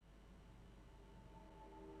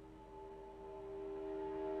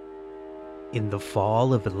In the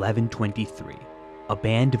fall of 1123, a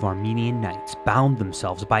band of Armenian knights bound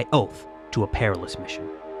themselves by oath to a perilous mission,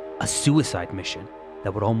 a suicide mission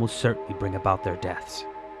that would almost certainly bring about their deaths.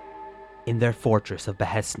 In their fortress of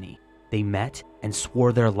Behesni, they met and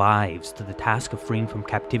swore their lives to the task of freeing from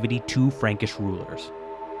captivity two Frankish rulers,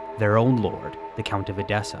 their own lord, the Count of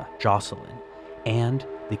Edessa, Jocelyn, and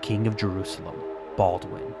the King of Jerusalem,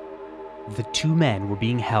 Baldwin. The two men were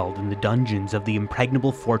being held in the dungeons of the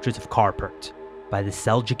impregnable fortress of Karpert by the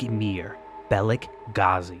Seljuk emir, Belik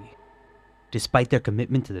Gazi. Despite their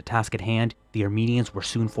commitment to the task at hand, the Armenians were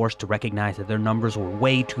soon forced to recognize that their numbers were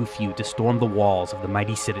way too few to storm the walls of the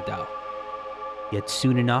mighty citadel. Yet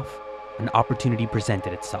soon enough, an opportunity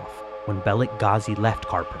presented itself when Belik Gazi left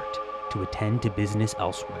Karpert to attend to business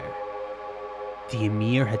elsewhere. The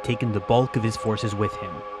emir had taken the bulk of his forces with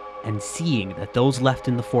him, and seeing that those left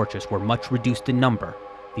in the fortress were much reduced in number,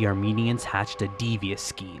 the Armenians hatched a devious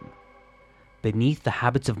scheme. Beneath the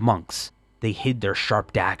habits of monks, they hid their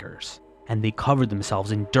sharp daggers, and they covered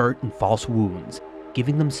themselves in dirt and false wounds,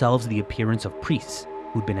 giving themselves the appearance of priests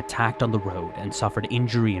who'd been attacked on the road and suffered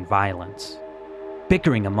injury and violence.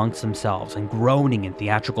 Bickering amongst themselves and groaning in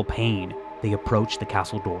theatrical pain, they approached the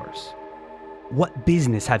castle doors. "What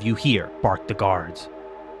business have you here?" barked the guards.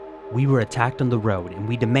 "We were attacked on the road and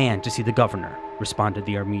we demand to see the governor," responded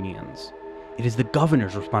the Armenians. "It is the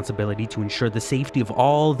governor's responsibility to ensure the safety of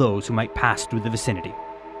all those who might pass through the vicinity."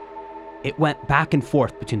 It went back and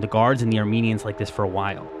forth between the guards and the Armenians like this for a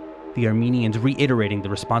while, the Armenians reiterating the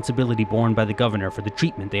responsibility borne by the governor for the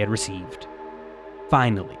treatment they had received.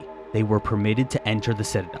 Finally, they were permitted to enter the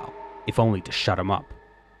citadel, if only to shut him up.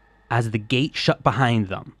 As the gate shut behind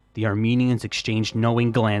them, the Armenians exchanged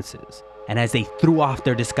knowing glances, and as they threw off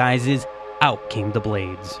their disguises, out came the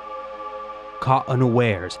blades. Caught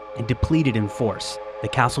unawares and depleted in force, the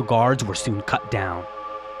castle guards were soon cut down.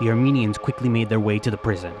 The Armenians quickly made their way to the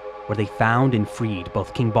prison, where they found and freed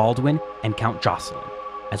both King Baldwin and Count Jocelyn,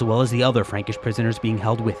 as well as the other Frankish prisoners being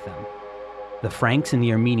held with them. The Franks and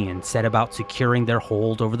the Armenians set about securing their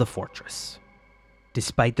hold over the fortress.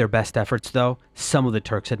 Despite their best efforts, though, some of the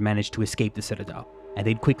Turks had managed to escape the citadel, and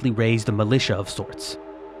they'd quickly raised a militia of sorts.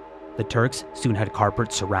 The Turks soon had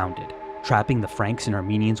Karpert surrounded, trapping the Franks and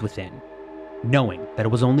Armenians within. Knowing that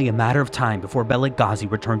it was only a matter of time before Belik Gazi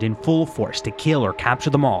returned in full force to kill or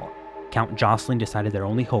capture them all, Count Jocelyn decided their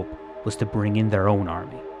only hope was to bring in their own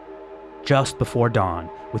army. Just before dawn,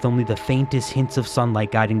 with only the faintest hints of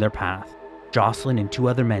sunlight guiding their path, Jocelyn and two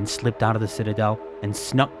other men slipped out of the citadel and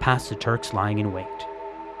snuck past the Turks lying in wait.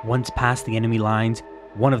 Once past the enemy lines,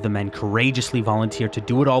 one of the men courageously volunteered to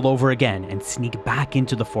do it all over again and sneak back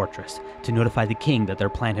into the fortress to notify the king that their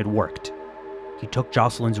plan had worked. He took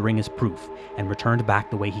Jocelyn's ring as proof and returned back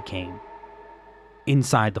the way he came.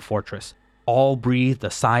 Inside the fortress, all breathed a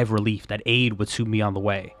sigh of relief that aid would soon be on the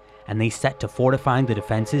way, and they set to fortifying the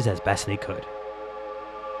defenses as best they could.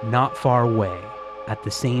 Not far away, at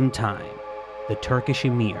the same time, the Turkish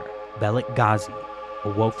emir, Belik Gazi,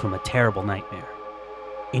 awoke from a terrible nightmare.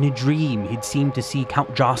 In a dream, he'd seemed to see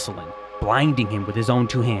Count Jocelyn, blinding him with his own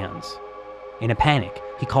two hands. In a panic,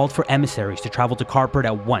 he called for emissaries to travel to Karpert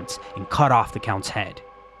at once and cut off the Count's head.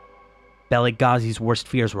 Belik Gazi's worst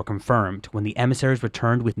fears were confirmed when the emissaries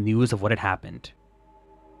returned with news of what had happened.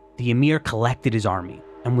 The emir collected his army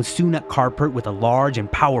and was soon at Karpert with a large and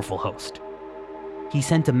powerful host. He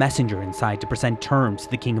sent a messenger inside to present terms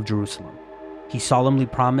to the king of Jerusalem. He solemnly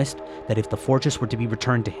promised that if the fortress were to be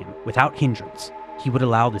returned to him without hindrance, he would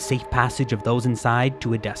allow the safe passage of those inside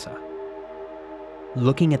to Edessa.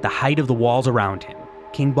 Looking at the height of the walls around him,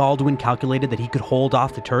 King Baldwin calculated that he could hold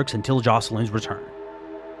off the Turks until Jocelyn's return.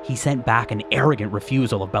 He sent back an arrogant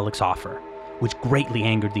refusal of Belik's offer, which greatly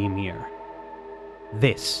angered the emir.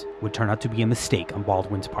 This would turn out to be a mistake on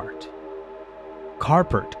Baldwin's part.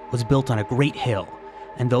 Karpert was built on a great hill,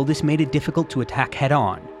 and though this made it difficult to attack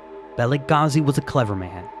head-on, Belik Gazi was a clever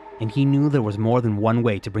man, and he knew there was more than one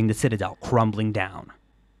way to bring the citadel crumbling down.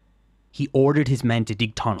 He ordered his men to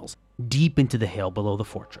dig tunnels deep into the hill below the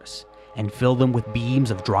fortress, and fill them with beams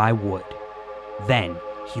of dry wood. Then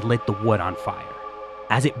he lit the wood on fire.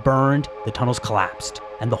 As it burned, the tunnels collapsed,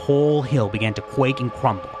 and the whole hill began to quake and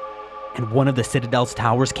crumble, and one of the citadel's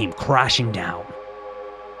towers came crashing down.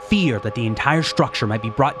 Fear that the entire structure might be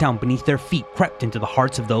brought down beneath their feet crept into the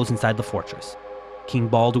hearts of those inside the fortress. King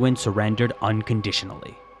Baldwin surrendered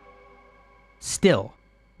unconditionally. Still,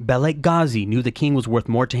 Belik Gazi knew the king was worth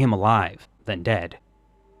more to him alive than dead.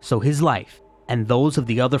 So his life and those of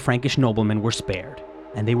the other Frankish noblemen were spared,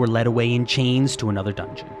 and they were led away in chains to another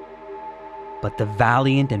dungeon. But the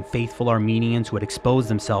valiant and faithful Armenians who had exposed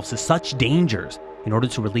themselves to such dangers in order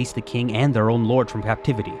to release the king and their own lord from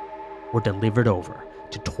captivity were delivered over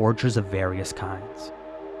to tortures of various kinds.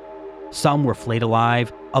 Some were flayed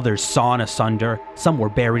alive, others sawn asunder, some were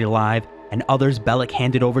buried alive, and others Bellic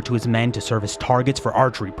handed over to his men to serve as targets for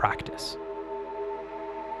archery practice.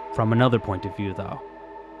 From another point of view, though,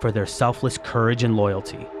 for their selfless courage and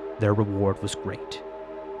loyalty, their reward was great.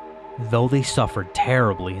 Though they suffered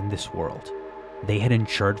terribly in this world, they had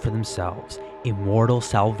ensured for themselves immortal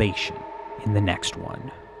salvation in the next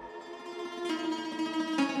one.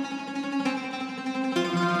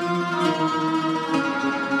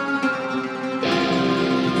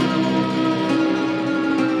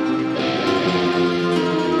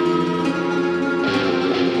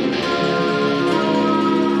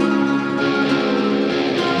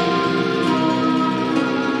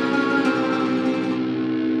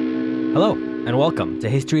 Hello, and welcome to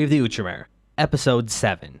History of the Outremer, Episode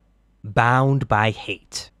 7, Bound by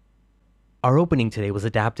Hate. Our opening today was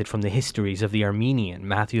adapted from the histories of the Armenian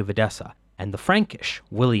Matthew of Edessa and the Frankish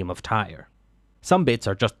William of Tyre. Some bits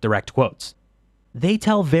are just direct quotes. They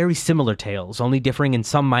tell very similar tales, only differing in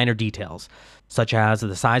some minor details, such as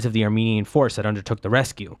the size of the Armenian force that undertook the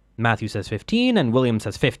rescue. Matthew says 15 and William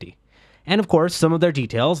says 50. And of course, some of their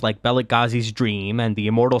details, like Bellic Ghazi's dream and the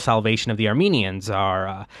immortal salvation of the Armenians,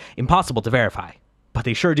 are impossible to verify, but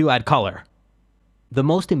they sure do add color. The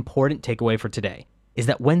most important takeaway for today is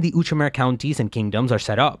that when the Outremer counties and kingdoms are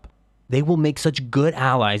set up, they will make such good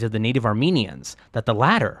allies of the native Armenians that the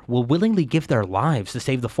latter will willingly give their lives to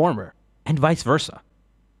save the former, and vice versa.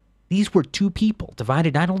 These were two people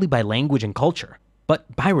divided not only by language and culture,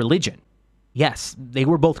 but by religion. Yes, they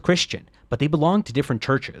were both Christian, but they belonged to different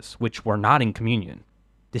churches, which were not in communion.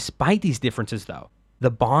 Despite these differences, though, the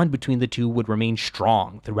bond between the two would remain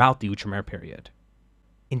strong throughout the Outremer period.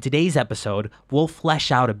 In today's episode, we'll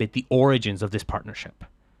flesh out a bit the origins of this partnership.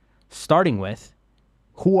 Starting with,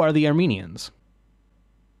 who are the Armenians?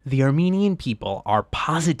 The Armenian people are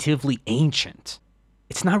positively ancient.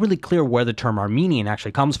 It's not really clear where the term Armenian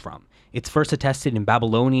actually comes from. It's first attested in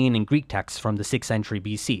Babylonian and Greek texts from the 6th century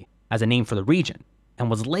BC as a name for the region, and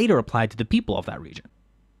was later applied to the people of that region.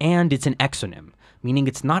 And it's an exonym, meaning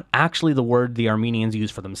it's not actually the word the Armenians use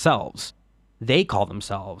for themselves. They call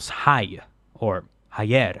themselves Hay, or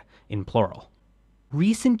Hayer in plural.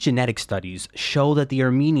 Recent genetic studies show that the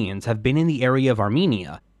Armenians have been in the area of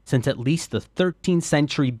Armenia since at least the 13th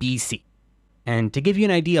century BC. And to give you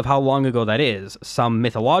an idea of how long ago that is, some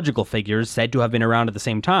mythological figures said to have been around at the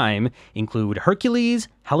same time include Hercules,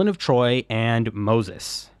 Helen of Troy, and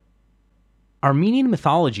Moses. Armenian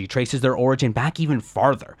mythology traces their origin back even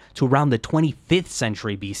farther, to around the 25th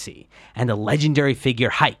century BC, and the legendary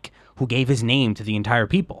figure Haik, who gave his name to the entire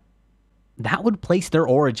people. That would place their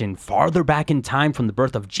origin farther back in time from the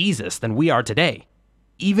birth of Jesus than we are today.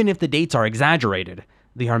 Even if the dates are exaggerated,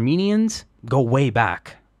 the Armenians go way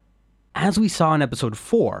back. As we saw in episode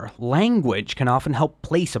 4, language can often help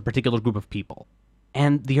place a particular group of people.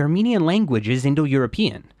 And the Armenian language is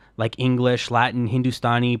Indo-European, like English, Latin,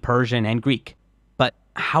 Hindustani, Persian, and Greek. But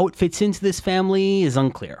how it fits into this family is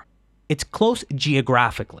unclear. It's close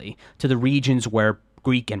geographically to the regions where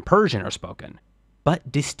Greek and Persian are spoken,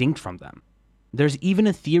 but distinct from them. There's even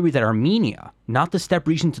a theory that Armenia, not the steppe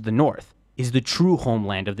region to the north, is the true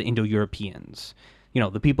homeland of the Indo-Europeans. You know,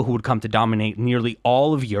 the people who would come to dominate nearly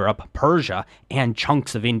all of Europe, Persia, and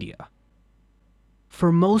chunks of India.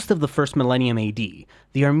 For most of the first millennium AD,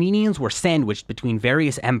 the Armenians were sandwiched between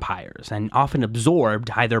various empires and often absorbed,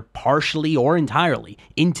 either partially or entirely,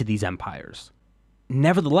 into these empires.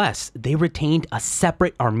 Nevertheless, they retained a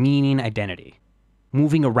separate Armenian identity,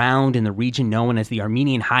 moving around in the region known as the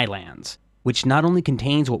Armenian Highlands, which not only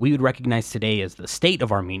contains what we would recognize today as the state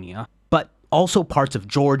of Armenia, but also parts of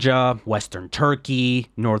Georgia, western Turkey,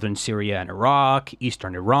 northern Syria and Iraq,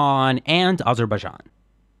 eastern Iran, and Azerbaijan.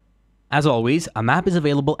 As always, a map is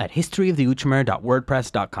available at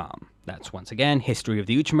historyoftheoutremer.wordpress.com. That's once again,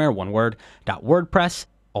 historyoftheoutremer, one word, .wordpress,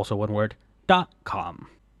 also one word, .com.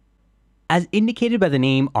 As indicated by the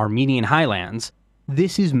name Armenian Highlands,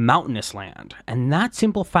 this is mountainous land, and that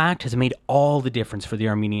simple fact has made all the difference for the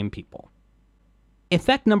Armenian people.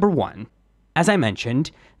 Effect number 1. As I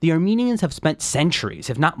mentioned, the Armenians have spent centuries,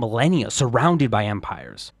 if not millennia, surrounded by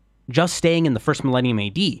empires. Just staying in the first millennium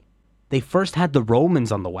AD, they first had the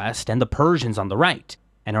Romans on the west and the Persians on the right,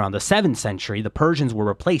 and around the 7th century, the Persians were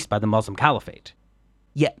replaced by the Muslim Caliphate.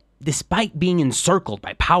 Yet, despite being encircled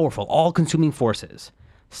by powerful, all-consuming forces,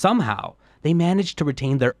 somehow they managed to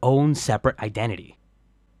retain their own separate identity.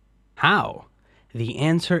 How? The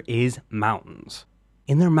answer is mountains.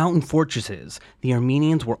 In their mountain fortresses, the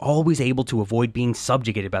Armenians were always able to avoid being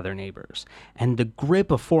subjugated by their neighbors, and the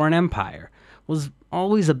grip of foreign empire was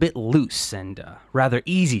always a bit loose and rather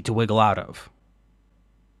easy to wiggle out of.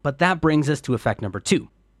 But that brings us to effect number 2.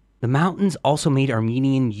 The mountains also made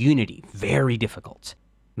Armenian unity very difficult.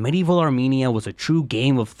 Medieval Armenia was a true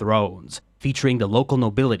Game of Thrones, featuring the local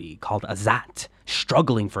nobility called Azat,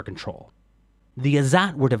 struggling for control. The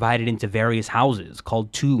Azat were divided into various houses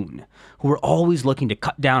called Tun, who were always looking to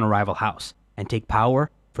cut down a rival house and take power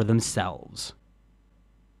for themselves.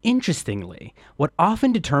 Interestingly, what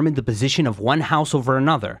often determined the position of one house over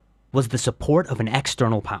another was the support of an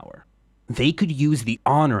external power. They could use the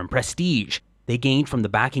honor and prestige they gained from the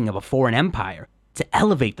backing of a foreign empire to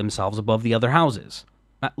elevate themselves above the other houses,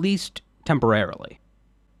 at least temporarily.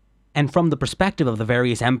 And from the perspective of the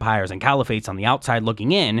various empires and caliphates on the outside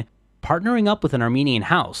looking in, partnering up with an Armenian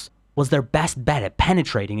house was their best bet at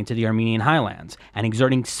penetrating into the Armenian highlands and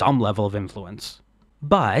exerting some level of influence.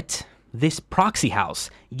 But this proxy house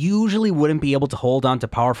usually wouldn't be able to hold on to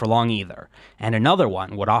power for long either, and another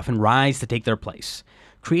one would often rise to take their place,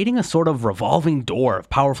 creating a sort of revolving door of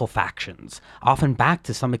powerful factions, often backed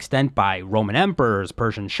to some extent by Roman emperors,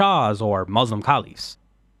 Persian shahs, or Muslim caliphs.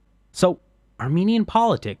 So, Armenian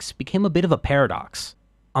politics became a bit of a paradox.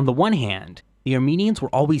 On the one hand, the Armenians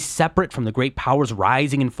were always separate from the great powers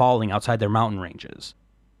rising and falling outside their mountain ranges.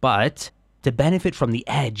 But, to benefit from the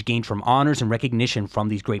edge gained from honors and recognition from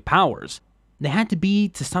these great powers, they had to be,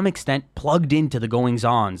 to some extent, plugged into the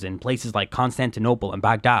goings-ons in places like Constantinople and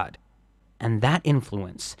Baghdad. And that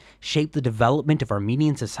influence shaped the development of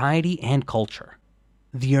Armenian society and culture.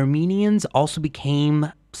 The Armenians also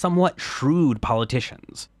became somewhat shrewd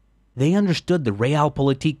politicians. They understood the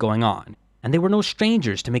realpolitik going on, and they were no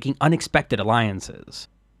strangers to making unexpected alliances,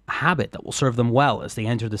 a habit that will serve them well as they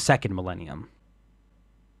enter the second millennium.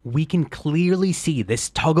 We can clearly see this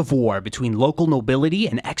tug-of-war between local nobility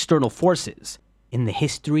and external forces in the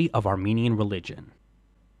history of Armenian religion.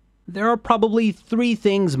 There are probably 3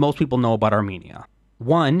 things most people know about Armenia.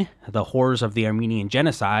 1, the horrors of the Armenian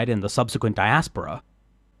genocide and the subsequent diaspora.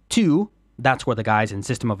 2, that's where the guys in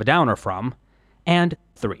System of a Down are from. And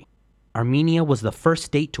 3, Armenia was the first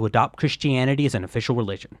state to adopt Christianity as an official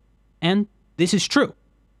religion. And this is true.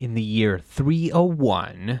 In the year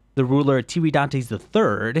 301, the ruler Tiridates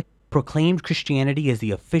III proclaimed Christianity as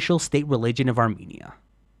the official state religion of Armenia.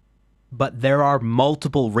 But there are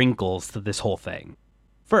multiple wrinkles to this whole thing.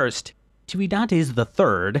 First, Tiridates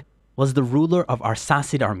III was the ruler of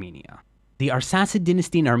Arsacid Armenia. The Arsacid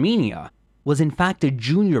dynasty in Armenia was in fact a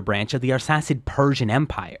junior branch of the Arsacid Persian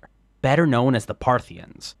Empire, better known as the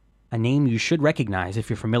Parthians, a name you should recognize if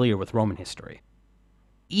you're familiar with Roman history.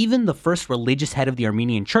 Even the first religious head of the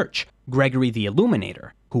Armenian Church, Gregory the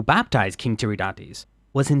Illuminator, who baptized King Tiridates,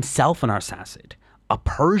 was himself an Arsacid, a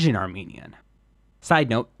Persian Armenian. Side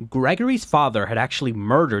note, Gregory's father had actually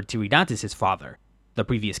murdered Tiridates' father, the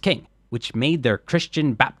previous king, which made their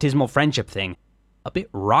Christian baptismal friendship thing a bit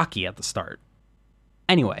rocky at the start.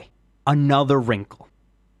 Anyway, another wrinkle.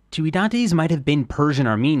 Tiridates might have been Persian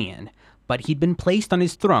Armenian, but he'd been placed on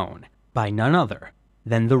his throne by none other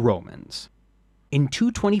than the Romans. In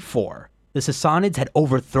 224, the Sassanids had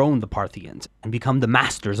overthrown the Parthians and become the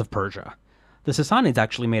masters of Persia. The Sassanids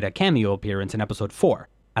actually made a cameo appearance in episode 4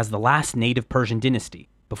 as the last native Persian dynasty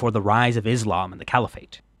before the rise of Islam and the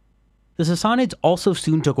Caliphate. The Sassanids also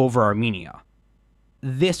soon took over Armenia.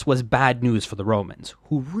 This was bad news for the Romans,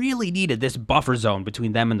 who really needed this buffer zone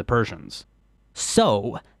between them and the Persians.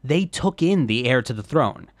 So, they took in the heir to the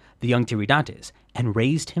throne, the young Tiridates, and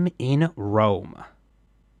raised him in Rome.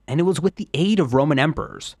 And it was with the aid of Roman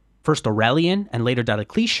emperors, first Aurelian and later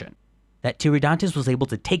Diocletian, that Tiridates was able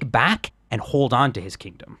to take back and hold on to his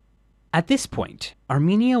kingdom. At this point,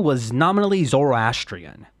 Armenia was nominally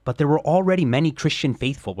Zoroastrian, but there were already many Christian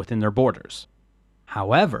faithful within their borders.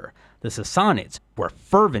 However, the Sassanids were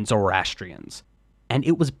fervent Zoroastrians, and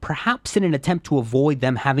it was perhaps in an attempt to avoid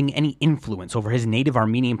them having any influence over his native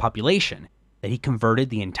Armenian population that he converted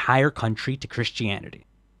the entire country to Christianity.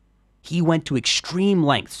 He went to extreme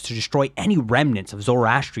lengths to destroy any remnants of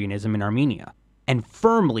Zoroastrianism in Armenia, and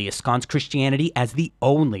firmly ensconced Christianity as the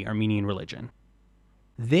only Armenian religion.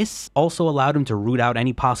 This also allowed him to root out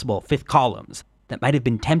any possible fifth columns that might have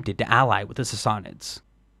been tempted to ally with the Sassanids.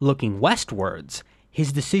 Looking westwards,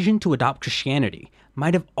 his decision to adopt Christianity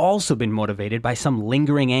might have also been motivated by some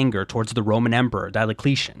lingering anger towards the Roman Emperor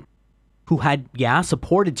Diocletian, who had,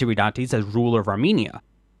 supported Tiridates as ruler of Armenia,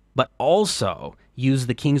 but also used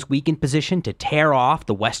the king's weakened position to tear off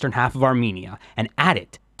the western half of Armenia and add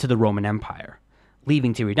it to the Roman Empire,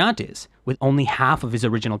 leaving Tiridates with only half of his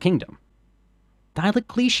original kingdom.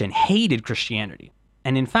 Diocletian hated Christianity,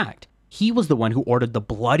 and in fact, he was the one who ordered the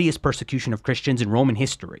bloodiest persecution of Christians in Roman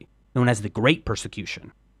history, known as the Great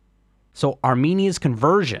Persecution. So Armenia's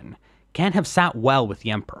conversion can't have sat well with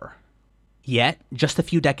the emperor. Yet, just a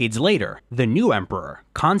few decades later, the new emperor,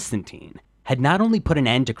 Constantine, had not only put an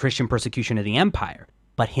end to Christian persecution of the empire,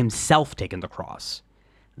 but himself taken the cross.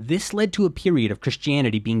 This led to a period of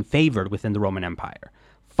Christianity being favored within the Roman Empire,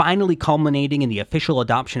 finally culminating in the official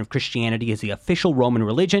adoption of Christianity as the official Roman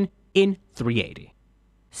religion in 380,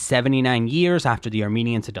 79 years after the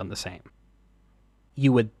Armenians had done the same.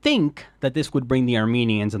 You would think that this would bring the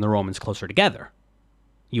Armenians and the Romans closer together.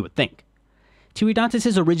 You would think.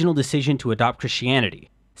 Tiridates' original decision to adopt Christianity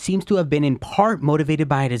seems to have been in part motivated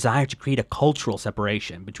by a desire to create a cultural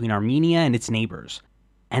separation between Armenia and its neighbors,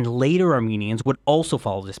 and later Armenians would also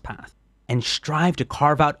follow this path and strive to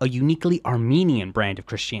carve out a uniquely Armenian brand of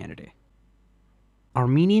Christianity.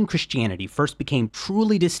 Armenian Christianity first became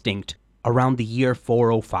truly distinct around the year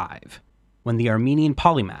 405, when the Armenian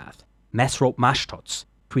polymath, Mesrop Mashtots,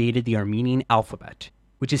 created the Armenian alphabet,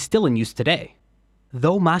 which is still in use today.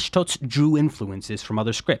 Though Mashtots drew influences from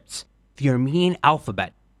other scripts, the Armenian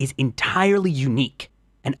alphabet is entirely unique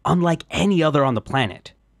and unlike any other on the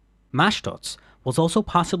planet. Mashtots was also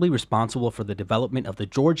possibly responsible for the development of the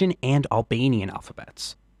Georgian and Albanian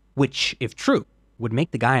alphabets, which, if true, would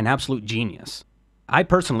make the guy an absolute genius. I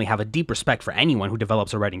personally have a deep respect for anyone who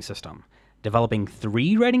develops a writing system. Developing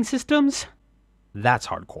 3 writing systems? That's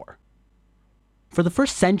hardcore. For the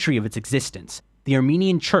first century of its existence, the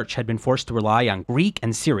Armenian church had been forced to rely on Greek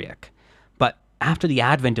and Syriac, but after the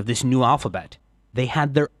advent of this new alphabet, they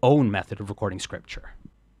had their own method of recording scripture.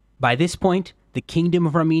 By this point, the Kingdom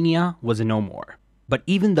of Armenia was no more, but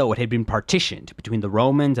even though it had been partitioned between the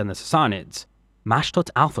Romans and the Sassanids,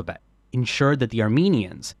 Mashtot's alphabet ensured that the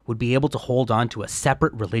Armenians would be able to hold on to a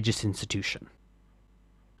separate religious institution.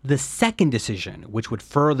 The second decision, which would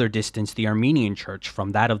further distance the Armenian church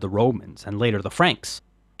from that of the Romans and later the Franks,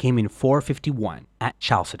 came in 451 at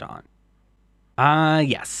Chalcedon.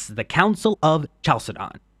 Yes, the Council of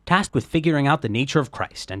Chalcedon, tasked with figuring out the nature of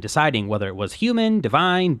Christ and deciding whether it was human,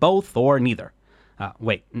 divine, both, or neither.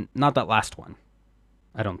 Not that last one.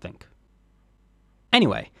 I don't think.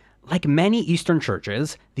 Anyway, like many Eastern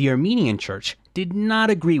churches, the Armenian church did not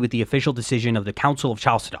agree with the official decision of the Council of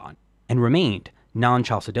Chalcedon and remained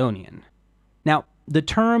non-Chalcedonian. Now, the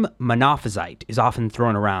term Monophysite is often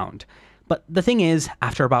thrown around, but the thing is,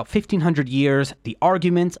 after about 1500 years, the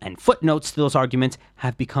arguments and footnotes to those arguments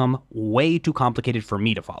have become way too complicated for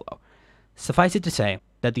me to follow. Suffice it to say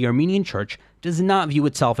that the Armenian church does not view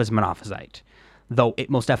itself as Monophysite, though it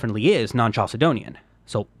most definitely is non-Chalcedonian,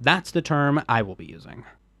 so that's the term I will be using.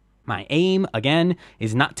 My aim, again,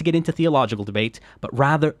 is not to get into theological debate, but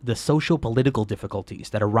rather the socio-political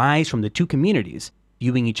difficulties that arise from the two communities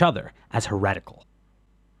viewing each other as heretical.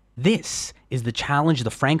 This is the challenge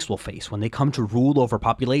the Franks will face when they come to rule over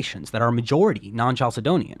populations that are majority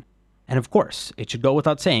non-Chalcedonian. And of course, it should go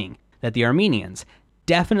without saying that the Armenians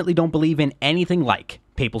definitely don't believe in anything like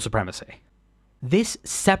papal supremacy. This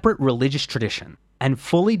separate religious tradition and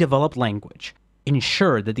fully developed language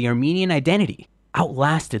ensured that the Armenian identity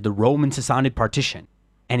outlasted the Roman Sassanid partition,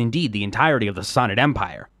 and indeed the entirety of the Sassanid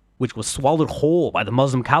Empire, which was swallowed whole by the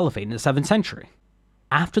Muslim Caliphate in the 7th century.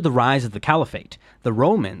 After the rise of the Caliphate, the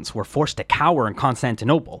Romans were forced to cower in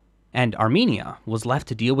Constantinople, and Armenia was left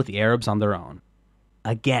to deal with the Arabs on their own.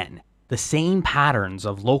 Again, the same patterns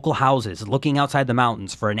of local houses looking outside the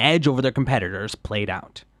mountains for an edge over their competitors played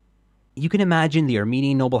out. You can imagine the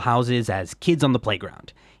Armenian noble houses as kids on the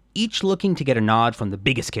playground, each looking to get a nod from the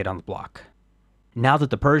biggest kid on the block. Now that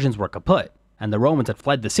the Persians were kaput, and the Romans had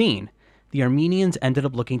fled the scene, the Armenians ended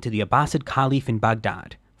up looking to the Abbasid Caliph in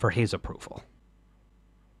Baghdad for his approval.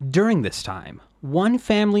 During this time, one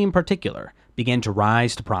family in particular began to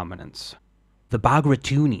rise to prominence. The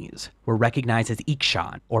Bagratunis were recognized as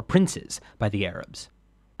Ikshan, or princes, by the Arabs.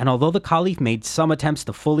 And although the Caliph made some attempts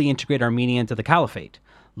to fully integrate Armenia into the Caliphate,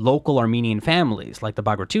 local Armenian families, like the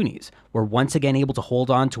Bagratunis, were once again able to hold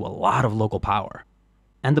on to a lot of local power.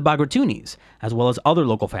 And the Bagratunis, as well as other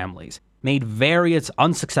local families, made various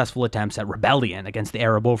unsuccessful attempts at rebellion against the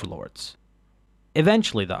Arab overlords.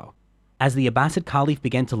 Eventually, though, as the Abbasid Caliph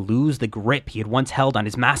began to lose the grip he had once held on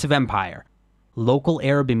his massive empire, local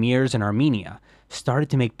Arab emirs in Armenia started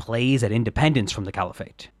to make plays at independence from the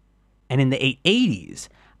Caliphate. And in the 880s,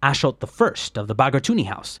 Ashot I of the Bagratuni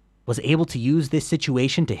house was able to use this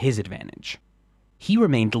situation to his advantage. He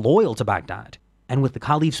remained loyal to Baghdad, and with the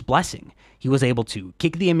Caliph's blessing, he was able to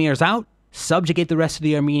kick the emirs out, subjugate the rest of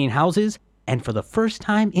the Armenian houses, and for the first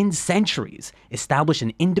time in centuries, establish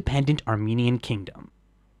an independent Armenian kingdom.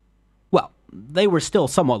 Well, they were still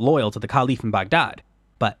somewhat loyal to the Caliph in Baghdad,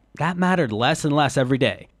 but that mattered less and less every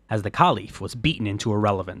day as the Caliph was beaten into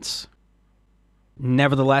irrelevance.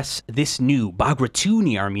 Nevertheless, this new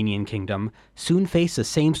Bagratuni Armenian kingdom soon faced the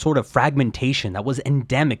same sort of fragmentation that was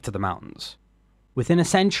endemic to the mountains. Within a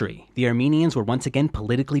century, the Armenians were once again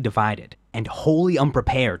politically divided and wholly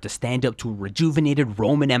unprepared to stand up to a rejuvenated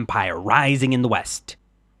Roman Empire rising in the west.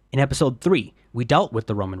 In episode 3, we dealt with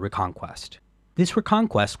the Roman reconquest. This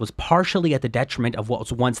reconquest was partially at the detriment of what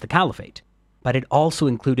was once the Caliphate, but it also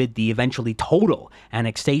included the eventually total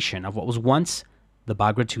annexation of what was once the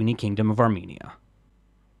Bagratuni Kingdom of Armenia.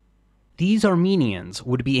 These Armenians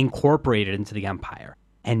would be incorporated into the empire,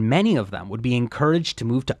 and many of them would be encouraged to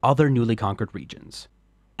move to other newly conquered regions.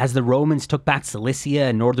 As the Romans took back Cilicia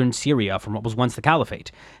and northern Syria from what was once the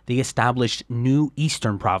Caliphate, they established new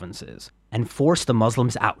eastern provinces and forced the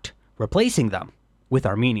Muslims out, replacing them with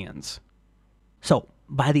Armenians. So,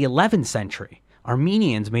 by the 11th century,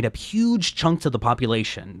 Armenians made up huge chunks of the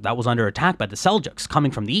population that was under attack by the Seljuks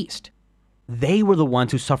coming from the east. They were the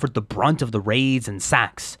ones who suffered the brunt of the raids and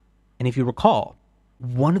sacks, and if you recall,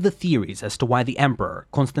 one of the theories as to why the emperor,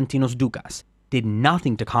 Konstantinos Doukas, did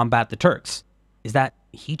nothing to combat the Turks is that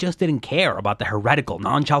he just didn't care about the heretical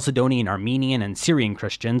non-Chalcedonian Armenian and Syrian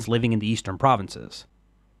Christians living in the eastern provinces.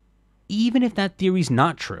 Even if that theory's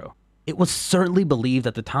not true, it was certainly believed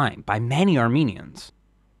at the time by many Armenians.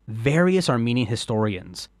 Various Armenian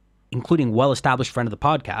historians, including well-established friend of the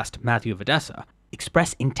podcast, Matthew of Edessa,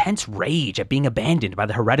 express intense rage at being abandoned by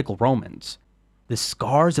the heretical Romans. The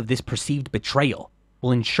scars of this perceived betrayal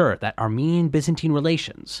will ensure that Armenian-Byzantine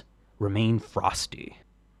relations remain frosty.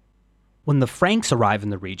 When the Franks arrive in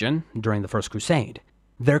the region during the First Crusade,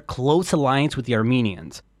 their close alliance with the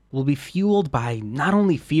Armenians will be fueled by not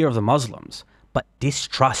only fear of the Muslims, but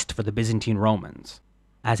distrust for the Byzantine Romans.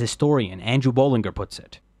 As historian Andrew Bollinger puts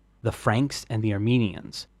it, the Franks and the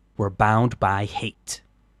Armenians were bound by hate.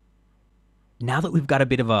 Now that we've got a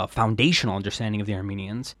bit of a foundational understanding of the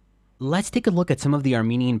Armenians, let's take a look at some of the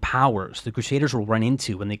Armenian powers the Crusaders will run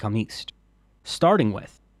into when they come east, starting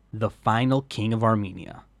with the final king of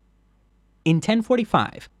Armenia. In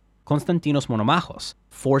 1045, Konstantinos Monomachos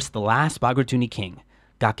forced the last Bagratuni king,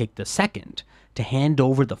 Gakik II, to hand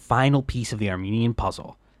over the final piece of the Armenian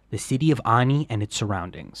puzzle, the city of Ani and its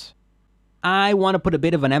surroundings. I want to put a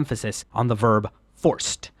bit of an emphasis on the verb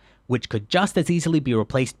forced, which could just as easily be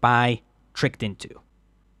replaced by tricked into.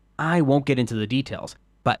 I won't get into the details,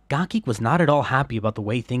 but Gakik was not at all happy about the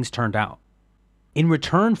way things turned out. In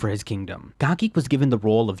return for his kingdom, Gakik was given the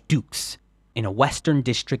role of dukes in a western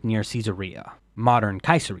district near Caesarea, modern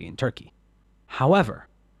Kayseri in Turkey. However,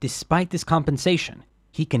 despite this compensation,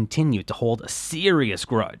 he continued to hold a serious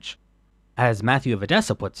grudge. As Matthew of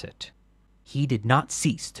Edessa puts it, he did not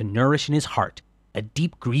cease to nourish in his heart a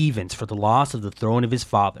deep grievance for the loss of the throne of his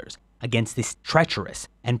fathers against this treacherous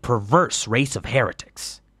and perverse race of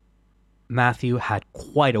heretics. Matthew had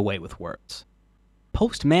quite a way with words.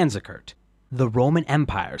 Post-Manzikert, the Roman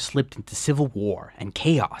Empire slipped into civil war and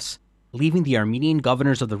chaos, leaving the Armenian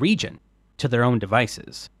governors of the region to their own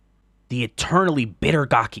devices. The eternally bitter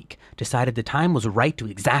Gakik decided the time was right to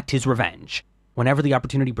exact his revenge. Whenever the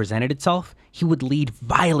opportunity presented itself, he would lead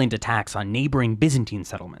violent attacks on neighboring Byzantine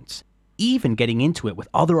settlements, even getting into it with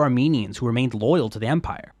other Armenians who remained loyal to the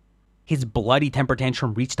empire. His bloody temper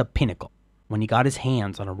tantrum reached a pinnacle when he got his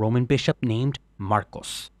hands on a Roman bishop named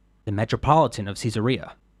Marcos, the metropolitan of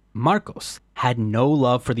Caesarea. Marcos had no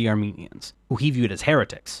love for the Armenians, who he viewed as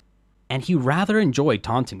heretics, and he rather enjoyed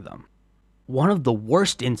taunting them. One of the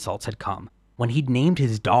worst insults had come when he'd named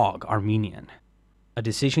his dog Armenian, a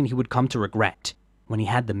decision he would come to regret when he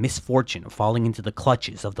had the misfortune of falling into the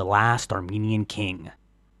clutches of the last Armenian king.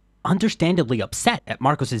 Understandably upset at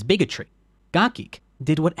Marcos's bigotry, Gakik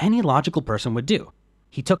did what any logical person would do.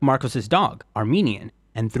 He took Marcos's dog, Armenian,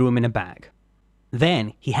 and threw him in a bag.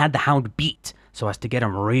 Then he had the hound beat so as to get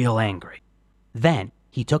him real angry. Then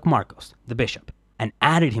he took Marcos, the bishop, and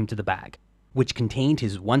added him to the bag, which contained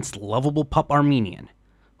his once lovable pup Armenian,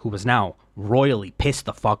 who was now royally pissed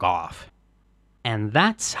the fuck off. And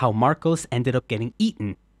that's how Marcos ended up getting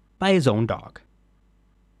eaten by his own dog.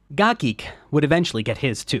 Gakik would eventually get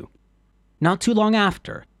his too. Not too long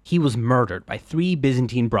after, he was murdered by 3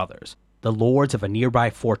 Byzantine brothers, the lords of a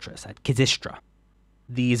nearby fortress at Kizistra.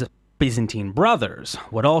 These Byzantine brothers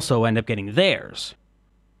would also end up getting theirs.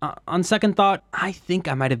 On second thought, I think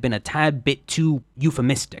I might have been a tad bit too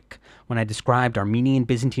euphemistic when I described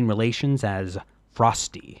Armenian-Byzantine relations as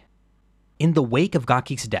frosty. In the wake of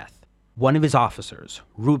Gakik's death, one of his officers,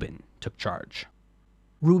 Reuben, took charge.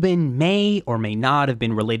 Reuben may or may not have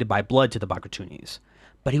been related by blood to the Bagratunis,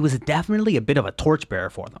 but he was definitely a bit of a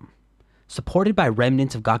torchbearer for them. Supported by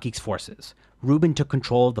remnants of Gakik's forces, Reuben took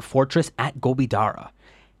control of the fortress at Gobidara,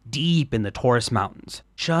 deep in the Taurus Mountains,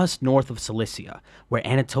 just north of Cilicia, where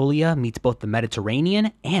Anatolia meets both the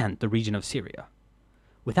Mediterranean and the region of Syria.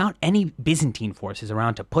 Without any Byzantine forces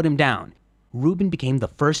around to put him down, Reuben became the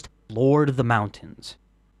first Lord of the Mountains,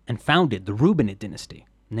 and founded the Rubenid dynasty,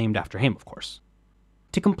 named after him, of course.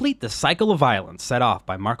 To complete the cycle of violence set off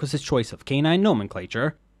by Marcus's choice of canine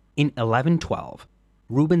nomenclature, in 1112,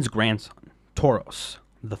 Reuben's grandson, Tauros,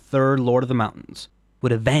 the third Lord of the Mountains,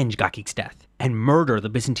 would avenge Gakik's death and murder the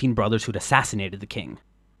Byzantine brothers who'd assassinated the king.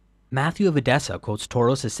 Matthew of Edessa quotes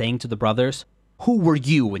Tauros as saying to the brothers, "Who were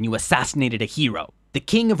you when you assassinated a hero, the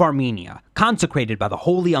king of Armenia, consecrated by the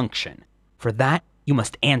holy unction? For that, you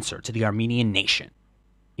must answer to the Armenian nation."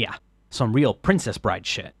 Yeah, some real Princess Bride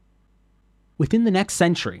shit. Within the next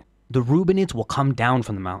century, the Reubenids will come down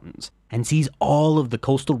from the mountains and seize all of the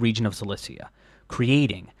coastal region of Cilicia,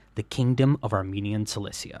 creating the Kingdom of Armenian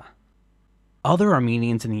Cilicia. Other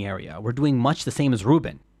Armenians in the area were doing much the same as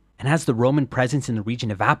Reuben, and as the Roman presence in the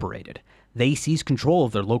region evaporated, they seized control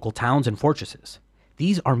of their local towns and fortresses.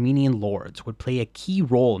 These Armenian lords would play a key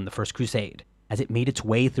role in the First Crusade, as it made its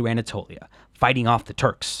way through Anatolia, fighting off the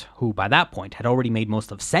Turks, who by that point had already made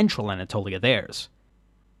most of central Anatolia theirs.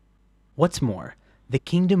 What's more, the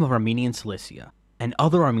Kingdom of Armenian Cilicia and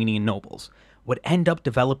other Armenian nobles would end up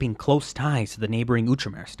developing close ties to the neighboring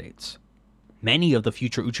Outremer states. Many of the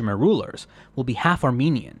future Outremer rulers will be half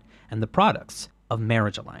Armenian and the products of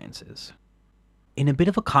marriage alliances. In a bit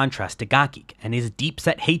of a contrast to Gakik and his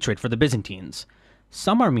deep-set hatred for the Byzantines,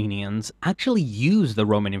 some Armenians actually use the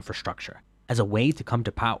Roman infrastructure as a way to come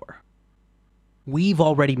to power. We've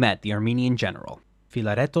already met the Armenian general,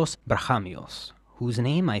 Philaretos Brachamios, whose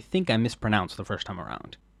name I think I mispronounced the first time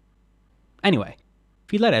around. Anyway,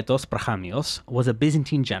 Philaretos Brachamios was a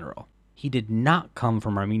Byzantine general. He did not come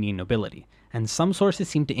from Armenian nobility, and some sources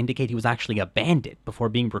seem to indicate he was actually a bandit before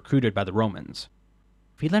being recruited by the Romans.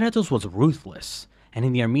 Philaretos was ruthless, and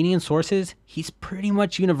in the Armenian sources, he's pretty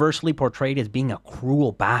much universally portrayed as being a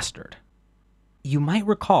cruel bastard. You might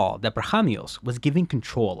recall that Brachamios was given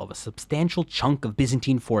control of a substantial chunk of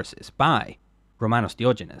Byzantine forces by Romanos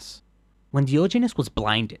Diogenes. When Diogenes was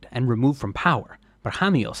blinded and removed from power,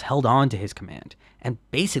 Brachamios held on to his command and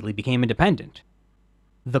basically became independent.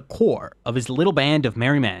 The core of his little band of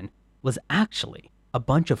merry men was actually a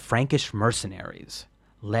bunch of Frankish mercenaries,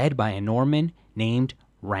 led by a Norman named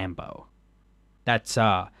Rambo. That's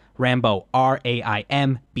Rambo,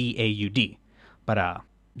 Raimbaud. But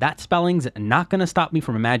that spelling's not going to stop me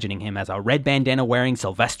from imagining him as a red bandana-wearing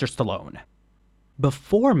Sylvester Stallone.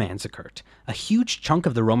 Before Manzikert, a huge chunk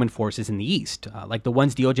of the Roman forces in the east, like the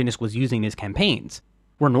ones Diogenes was using in his campaigns,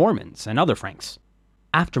 were Normans and other Franks.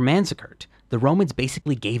 After Manzikert, the Romans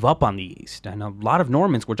basically gave up on the east, and a lot of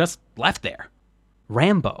Normans were just left there.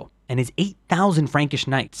 Rambo and his 8,000 Frankish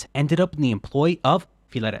knights ended up in the employ of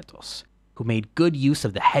Philaretos, who made good use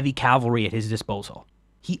of the heavy cavalry at his disposal.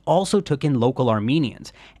 He also took in local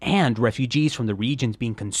Armenians and refugees from the regions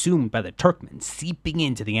being consumed by the Turkmen seeping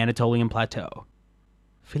into the Anatolian plateau.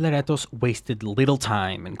 Philaretos wasted little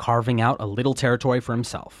time in carving out a little territory for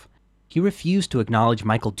himself. He refused to acknowledge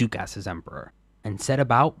Michael Dukas as emperor, and set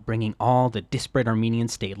about bringing all the disparate Armenian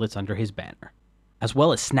statelets under his banner, as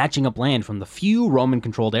well as snatching up land from the few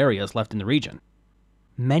Roman-controlled areas left in the region.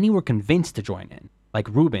 Many were convinced to join in, like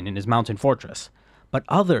Reuben in his mountain fortress, but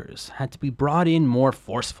others had to be brought in more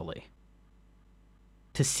forcefully.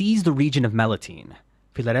 To seize the region of Melitene,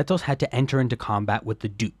 Philaretos had to enter into combat with the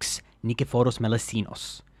dukes, Nikephoros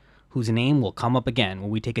Melesinos, whose name will come up again when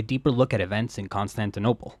we take a deeper look at events in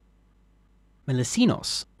Constantinople.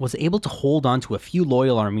 Melesinos was able to hold on to a few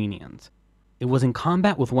loyal Armenians. It was in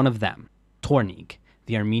combat with one of them, Tornig,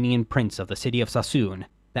 the Armenian prince of the city of Sassoon,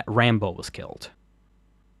 that Rambo was killed.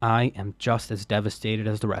 I am just as devastated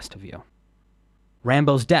as the rest of you.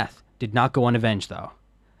 Rambo's death did not go unavenged, though.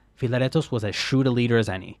 Philaretos was as shrewd a leader as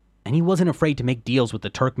any, and he wasn't afraid to make deals with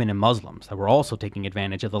the Turkmen and Muslims that were also taking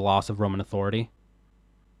advantage of the loss of Roman authority.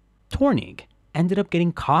 Tornig ended up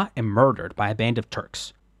getting caught and murdered by a band of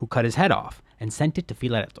Turks, who cut his head off and sent it to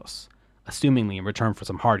Philaretos, assumingly in return for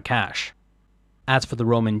some hard cash. As for the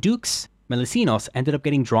Roman dukes, Melesinos ended up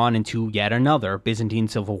getting drawn into yet another Byzantine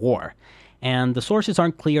civil war, and the sources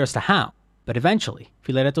aren't clear as to how, but eventually,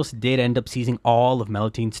 Philaretos did end up seizing all of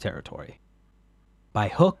Melitene's territory. By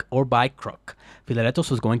hook or by crook, Philaretos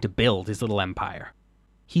was going to build his little empire.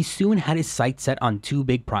 He soon had his sights set on two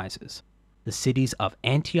big prizes, the cities of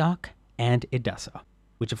Antioch and Edessa,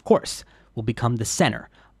 which of course will become the center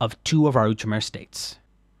of two of our Outremer states.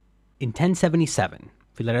 In 1077,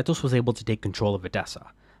 Philaretos was able to take control of Edessa,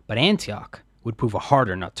 but Antioch would prove a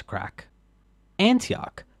harder nut to crack.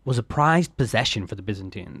 Antioch was a prized possession for the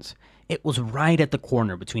Byzantines. It was right at the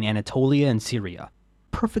corner between Anatolia and Syria,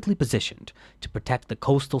 perfectly positioned to protect the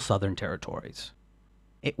coastal southern territories.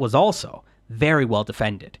 It was also very well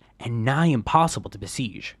defended and nigh impossible to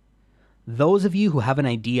besiege. Those of you who have an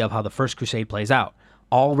idea of how the First Crusade plays out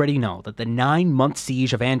already know that the 9-month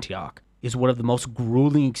siege of Antioch is one of the most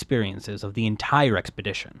grueling experiences of the entire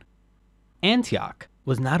expedition. Antioch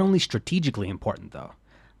was not only strategically important, though.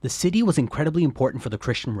 The city was incredibly important for the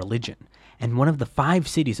Christian religion, and one of the 5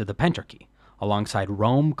 cities of the Pentarchy, alongside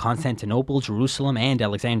Rome, Constantinople, Jerusalem, and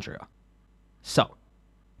Alexandria. So,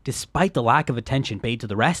 despite the lack of attention paid to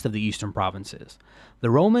the rest of the eastern provinces, the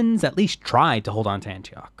Romans at least tried to hold on to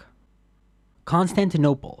Antioch.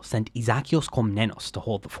 Constantinople sent Isakios Komnenos to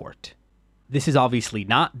hold the fort. This is obviously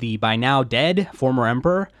not the by now dead former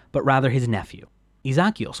emperor, but rather his nephew.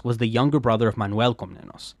 Isakios was the younger brother of Manuel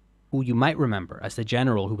Komnenos, who you might remember as the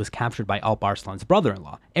general who was captured by Alp Arslan's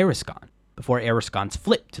brother-in-law, Eriskan, before Eriskan's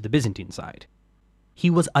flip to the Byzantine side. He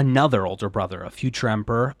was another older brother of future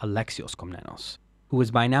emperor Alexios Komnenos, who was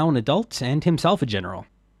by now an adult and himself a general.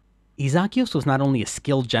 Isakios was not only a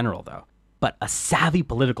skilled general, though, but a savvy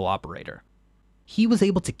political operator. He was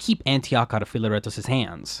able to keep Antioch out of Philaretos'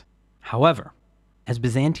 hands. However, as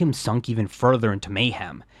Byzantium sunk even further into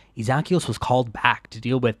mayhem, Isakios was called back to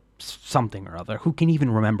deal with something or other. Who can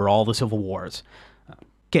even remember all the civil wars?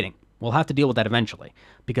 Kidding. We'll have to deal with that eventually,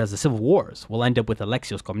 because the civil wars will end up with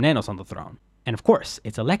Alexios Komnenos on the throne. And of course,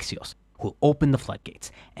 it's Alexios who will open the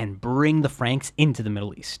floodgates and bring the Franks into the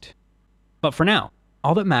Middle East. But for now,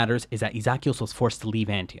 all that matters is that Isakios was forced to leave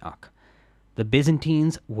Antioch. The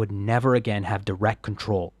Byzantines would never again have direct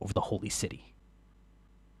control over the Holy City.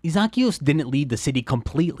 Isakios didn't leave the city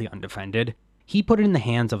completely undefended. He put it in the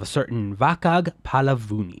hands of a certain Vakag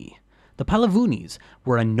Palavuni. The Palavunis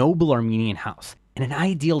were a noble Armenian house and an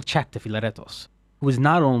ideal check to Philaretos, who was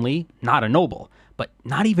not only not a noble, but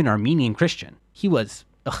not even Armenian Christian. He was,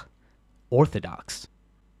 Orthodox,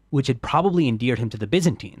 which had probably endeared him to the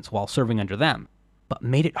Byzantines while serving under them, but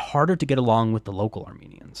made it harder to get along with the local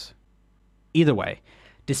Armenians. Either way,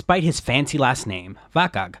 despite his fancy last name,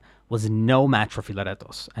 Vakag was no match for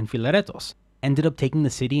Philaretos, and Philaretos ended up taking the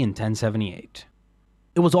city in 1078.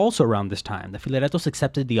 It was also around this time that Philaretos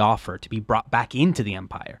accepted the offer to be brought back into the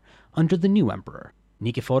empire under the new emperor,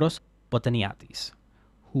 Nikephoros Botaniatis,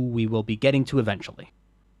 who we will be getting to eventually.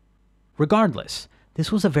 Regardless,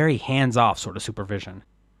 this was a very hands-off sort of supervision.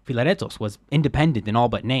 Philaretos was independent in all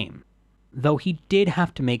but name, though he did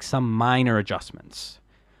have to make some minor adjustments.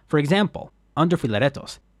 For example, under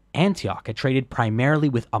Philaretos, Antioch had traded primarily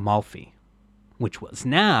with Amalfi, which was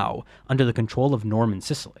now under the control of Norman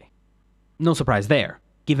Sicily. No surprise there,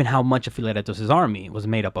 given how much of Philaretos' army was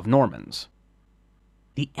made up of Normans.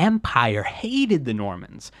 The empire hated the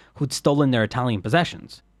Normans, who'd stolen their Italian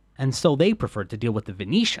possessions, and so they preferred to deal with the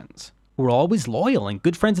Venetians, who were always loyal and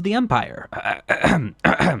good friends of the empire.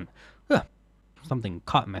 Something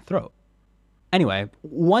caught in my throat. Anyway,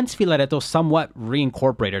 once Philaretos somewhat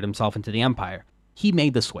reincorporated himself into the empire, he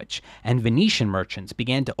made the switch, and Venetian merchants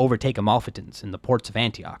began to overtake Amalfitans in the ports of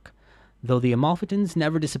Antioch, though the Amalfitans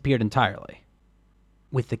never disappeared entirely.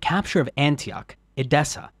 With the capture of Antioch,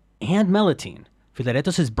 Edessa, and Melitene,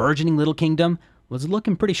 Philaretos' burgeoning little kingdom was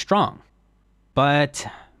looking pretty strong. But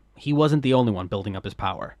he wasn't the only one building up his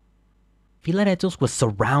power. Philaretos was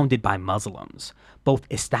surrounded by Muslims, both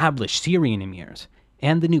established Syrian emirs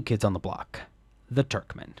and the new kids on the block, the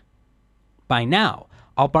Turkmen. By now,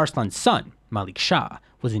 Alp Arslan's son, Malik Shah,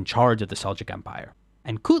 was in charge of the Seljuk Empire,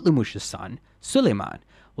 and Kutlemush's son, Suleiman,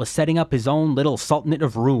 was setting up his own little Sultanate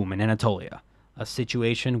of Rum in Anatolia, a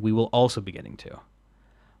situation we will also be getting to.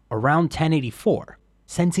 Around 1084,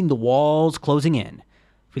 sensing the walls closing in,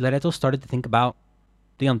 Philaretos started to think about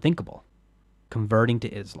the unthinkable, converting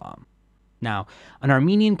to Islam. Now, an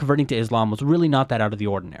Armenian converting to Islam was really not that out of the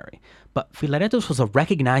ordinary, but Philaretos was a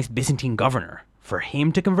recognized Byzantine governor. For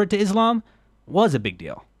him to convert to Islam was a big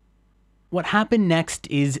deal. What happened next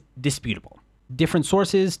is disputable. Different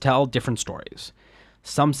sources tell different stories.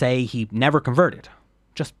 Some say he never converted,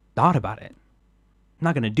 just thought about it.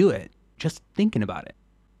 Not gonna do it, just thinking about it.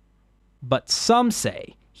 But some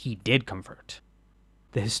say he did convert.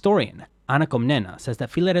 The historian Anna Komnena says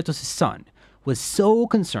that Philaretos' son was so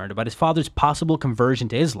concerned about his father's possible conversion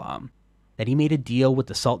to Islam that he made a deal with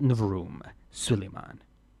the Sultan of Rum, Suleiman.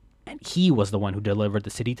 And he was the one who delivered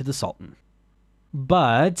the city to the Sultan.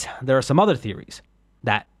 But there are some other theories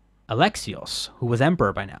that Alexios, who was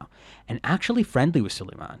emperor by now, and actually friendly with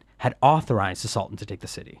Suleiman, had authorized the Sultan to take the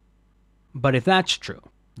city. But if that's true,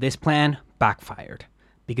 this plan backfired,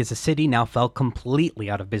 because the city now fell completely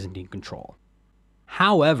out of Byzantine control.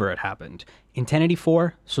 However it happened, in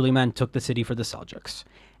 1084, Suleiman took the city for the Seljuks,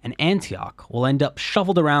 and Antioch will end up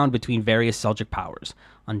shuffled around between various Seljuk powers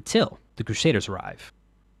until the Crusaders arrive.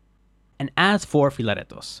 And as for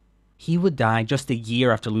Philaretos, he would die just a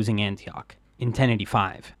year after losing Antioch, in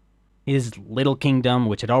 1085. His little kingdom,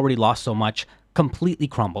 which had already lost so much, completely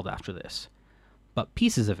crumbled after this. But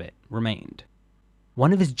pieces of it remained.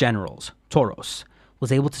 One of his generals, Toros,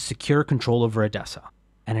 was able to secure control over Edessa,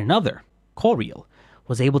 and another, Koril,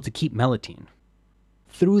 was able to keep Melitene.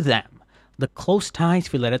 Through them, the close ties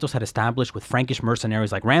Philaretos had established with Frankish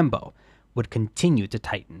mercenaries like Rambo would continue to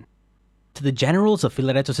tighten. To the generals of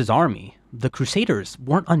Philaretos' army, the Crusaders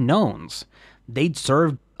weren't unknowns. They'd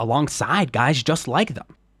served alongside guys just like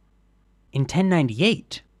them. In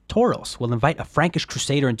 1098, Toros will invite a Frankish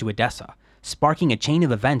crusader into Edessa, sparking a chain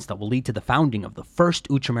of events that will lead to the founding of the first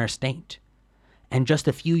Outremer state. And just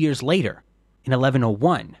a few years later, in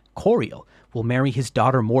 1101, Koril will marry his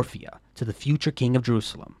daughter Morphia to the future king of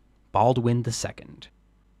Jerusalem, Baldwin II.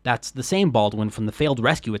 That's the same Baldwin from the failed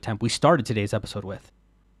rescue attempt we started today's episode with.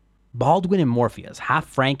 Baldwin and Morphia's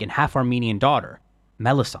half-Frank and half-Armenian daughter,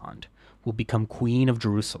 Melisande, will become queen of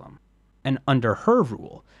Jerusalem. And under her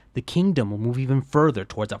rule, the kingdom will move even further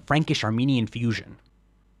towards a Frankish-Armenian fusion.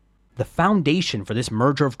 The foundation for this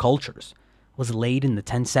merger of cultures was laid in the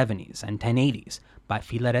 1070s and 1080s by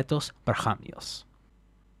Philaretos Barchamios.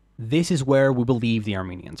 This is where we will leave the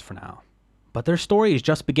Armenians for now. But their story is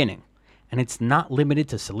just beginning, and it's not limited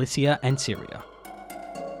to Cilicia and Syria.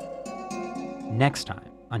 Next time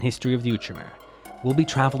on History of the Outremer, we'll be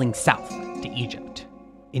traveling south to Egypt.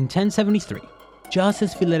 In 1073, just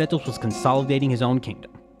as Philaretos was consolidating his own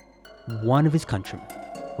kingdom, one of his countrymen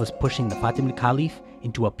was pushing the Fatimid Caliph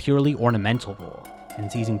into a purely ornamental role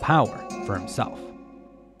and seizing power for himself.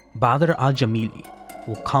 Badr al-Jamili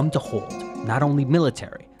will come to hold not only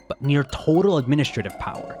military, but near total administrative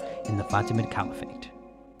power in the Fatimid Caliphate,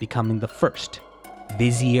 becoming the first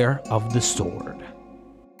Vizier of the Sword.